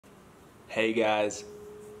Hey guys,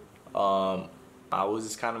 I was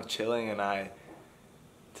just kind of chilling and I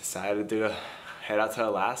decided to head out to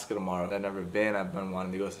Alaska tomorrow. I've never been. I've been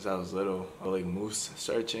wanting to go since I was little. I'll like moose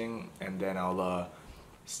searching, and then I'll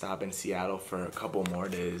stop in Seattle for a couple more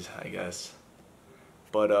days, I guess.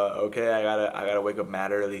 But okay, I gotta wake up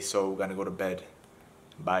mad early, so we're gonna go to bed.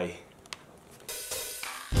 Bye.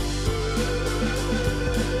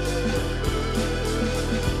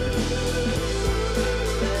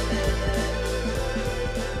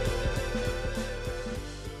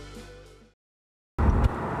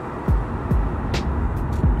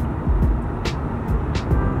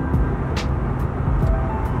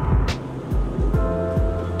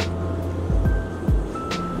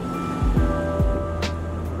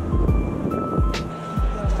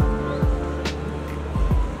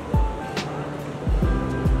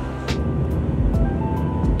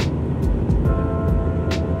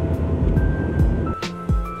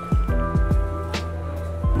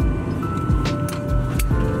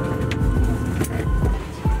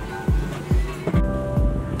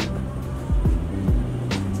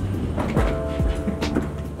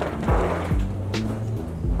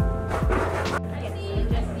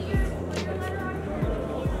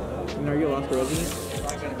 Are you a Alaska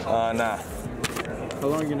resident? Nah. How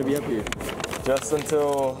long are you gonna be up here? Just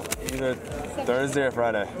until either Thursday or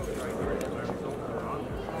Friday.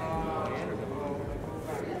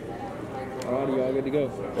 Alrighty, you all good to go.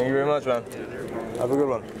 Thank you very much, man. Have a good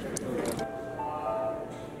one.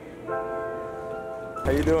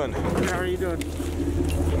 How you doing? How are you doing?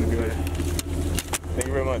 I'm good. Thank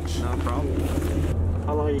you very much. No problem.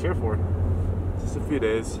 How long are you here for? Just a few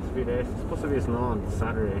days. A few days. It's supposed to be snow on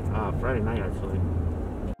Saturday. Friday night actually.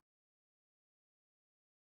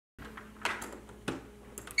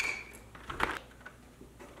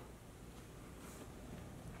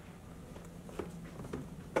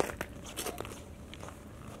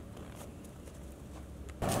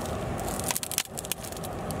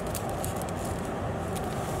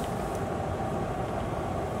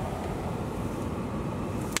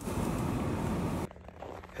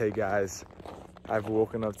 Hey guys, I've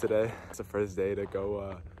woken up today. It's the first day to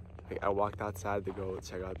go, I walked outside to go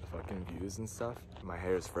check out the fucking views and stuff. My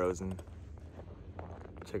hair is frozen.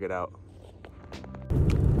 Check it out.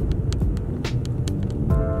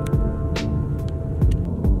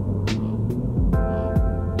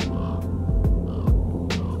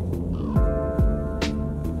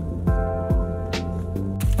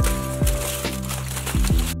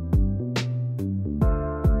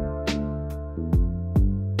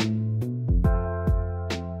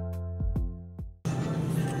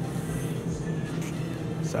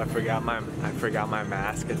 So I forgot my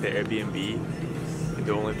mask at the Airbnb. And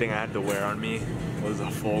the only thing I had to wear on me was a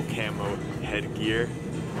full camo headgear.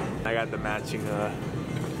 I got the matching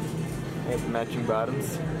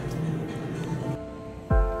bottoms.